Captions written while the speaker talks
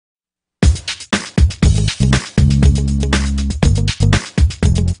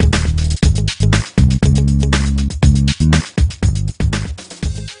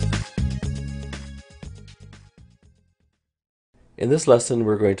In this lesson,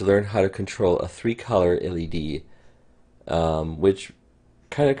 we're going to learn how to control a three-color LED, which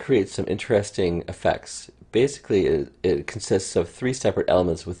kind of creates some interesting effects. Basically, it consists of three separate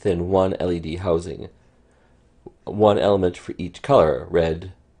elements within one LED housing, one element for each color,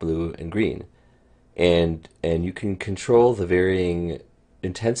 red, blue, and green. And you can control the varying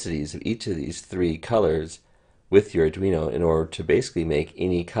intensities of each of these three colors with your Arduino in order to basically make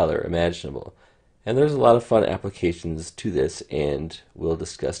any color imaginable. And there's a lot of fun applications to this, and we'll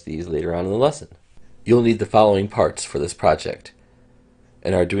discuss these later on in the lesson. You'll need the following parts for this project: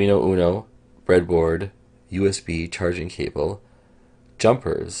 an Arduino Uno, breadboard, USB charging cable,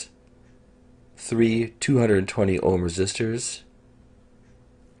 jumpers, three 220 ohm resistors,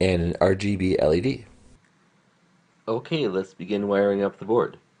 and an RGB LED. Okay, let's begin wiring up the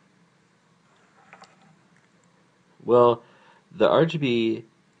board. Well, the RGB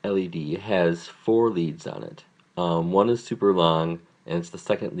LED has four leads on it. One is super long, and it's the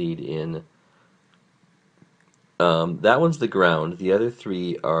second lead in. That one's the ground. The other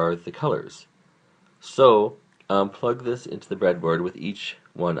three are the colors. So, plug this into the breadboard with each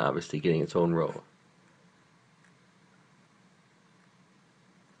one obviously getting its own row.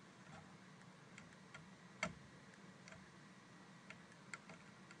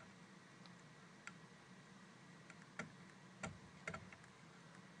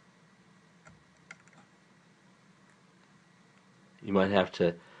 You might have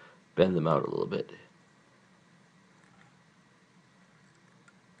to bend them out a little bit.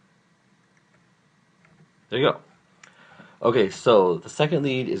 There you go. Okay, so the second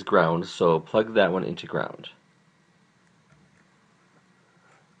lead is ground, so plug that one into ground.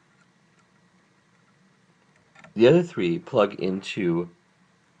 The other three plug into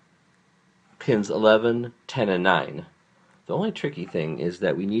pins 11, 10, and 9. The only tricky thing is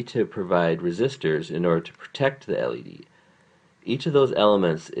that we need to provide resistors in order to protect the LED. Each of those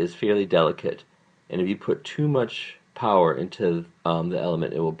elements is fairly delicate, and if you put too much power into the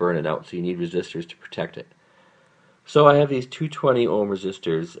element, it will burn it out, so you need resistors to protect it. So I have these 220 ohm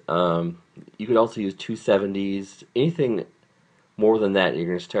resistors. You could also use 270s. Anything more than that, you're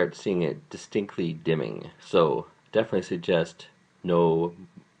going to start seeing it distinctly dimming. So definitely suggest no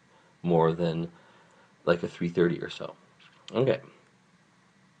more than like a 330 or so. Okay.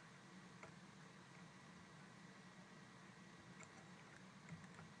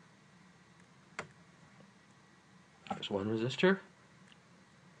 There's one resistor.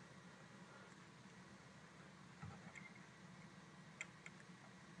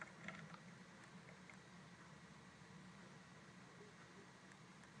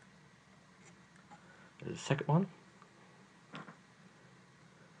 There's the second one.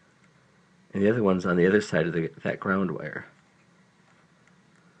 And the other one's on the other side of that ground wire.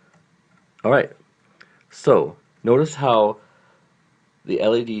 Alright, so notice how the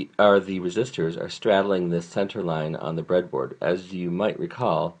the resistors are straddling this center line on the breadboard. As you might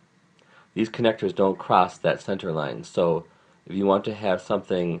recall, these connectors don't cross that center line. So if you want to have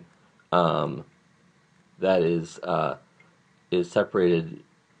something that is separated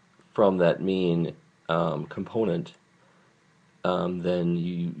from that main component, then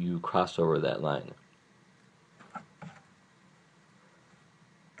you cross over that line.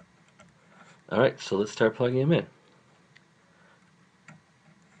 Alright, so let's start plugging them in.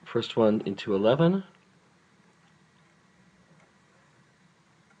 First one into 11.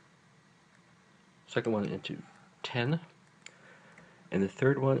 Second one into 10. And the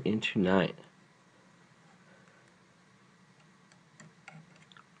third one into 9.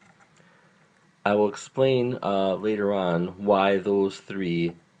 I will explain later on why those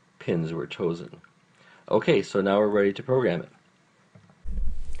three pins were chosen. Okay, so now we're ready to program it.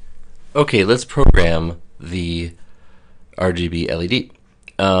 Okay, let's program the RGB LED.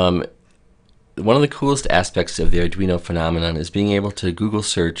 One of the coolest aspects of the Arduino phenomenon is being able to Google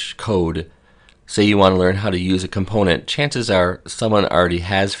search code. Say you want to learn how to use a component, chances are someone already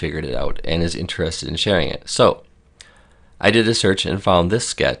has figured it out and is interested in sharing it. So, I did a search and found this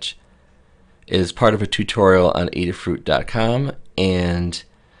sketch. It is part of a tutorial on adafruit.com, and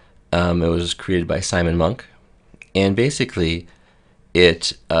it was created by Simon Monk. And basically,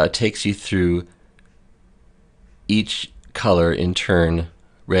 it takes you through each color in turn: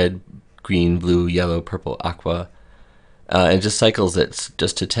 red, green, blue, yellow, purple, aqua, and just cycles it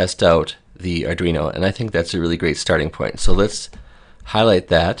just to test out the Arduino. And I think that's a really great starting point. So let's highlight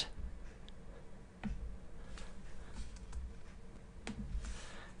that.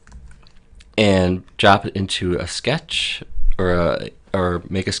 And drop it into a sketch, or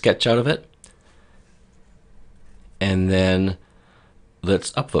make a sketch out of it. And then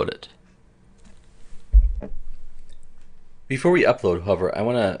let's upload it. Before we upload, however, I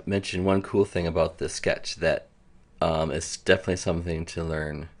want to mention one cool thing about this sketch that is definitely something to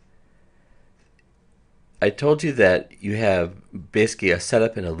learn. I told you that you have basically a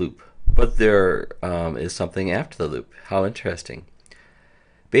setup and a loop, but there is something after the loop. How interesting.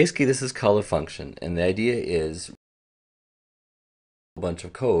 Basically, this is called a function, and the idea is a bunch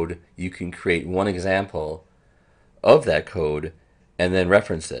of code. You can create one example of that code and then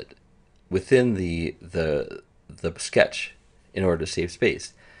reference it within the sketch in order to save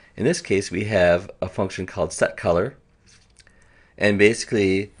space. In this case, we have a function called setColor, and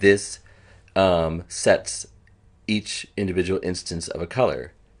basically this sets each individual instance of a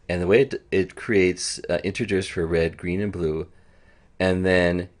color. And the way it creates integers for red, green, and blue, and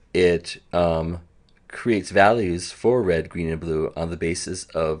then it creates values for red, green, and blue on the basis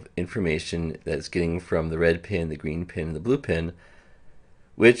of information that's getting from the red pin, the green pin, and the blue pin,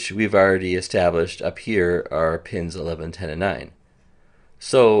 which we've already established up here are pins 11, 10, and 9.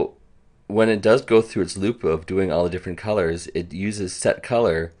 So when it does go through its loop of doing all the different colors, it uses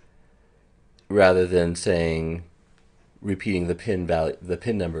setColor rather than saying repeating the pin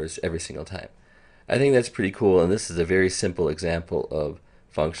numbers every single time. I think that's pretty cool, and this is a very simple example of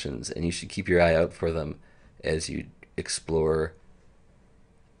functions, and you should keep your eye out for them as you explore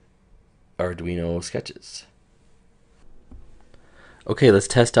Arduino sketches. Okay, let's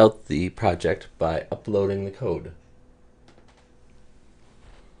test out the project by uploading the code.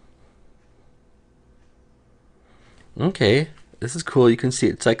 Okay, this is cool. You can see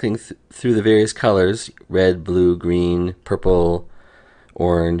it cycling through the various colors: red, blue, green, purple,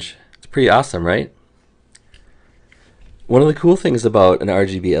 orange. It's pretty awesome, right? One of the cool things about an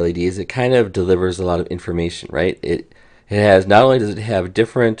RGB LED is it kind of delivers a lot of information, right? It has, not only does it have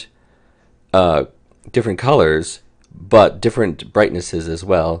different colors, but different brightnesses as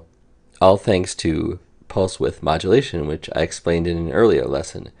well, all thanks to pulse width modulation, which I explained in an earlier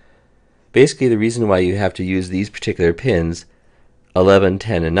lesson. Basically, the reason why you have to use these particular pins, 11,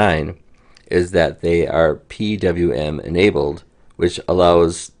 10, and 9, is that they are PWM enabled, which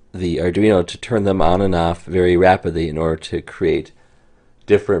allows the Arduino to turn them on and off very rapidly in order to create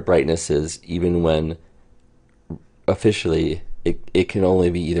different brightnesses, even when officially it can only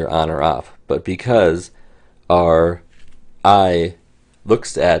be either on or off. But because our eye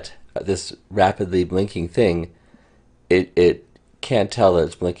looks at this rapidly blinking thing, it can't tell that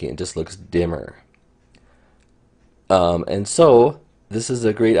it's blinking. It just looks dimmer. And so this is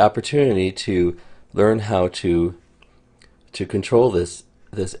a great opportunity to learn how to control this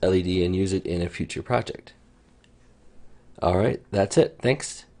LED and use it in a future project. Alright, that's it.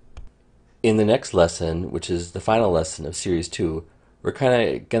 Thanks. In the next lesson, which is the final lesson of Series 2, we're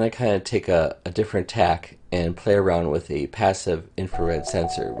going to take a different tack and play around with a passive infrared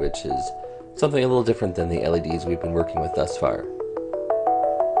sensor, which is something a little different than the LEDs we've been working with thus far.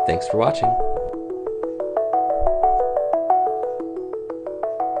 Thanks for watching.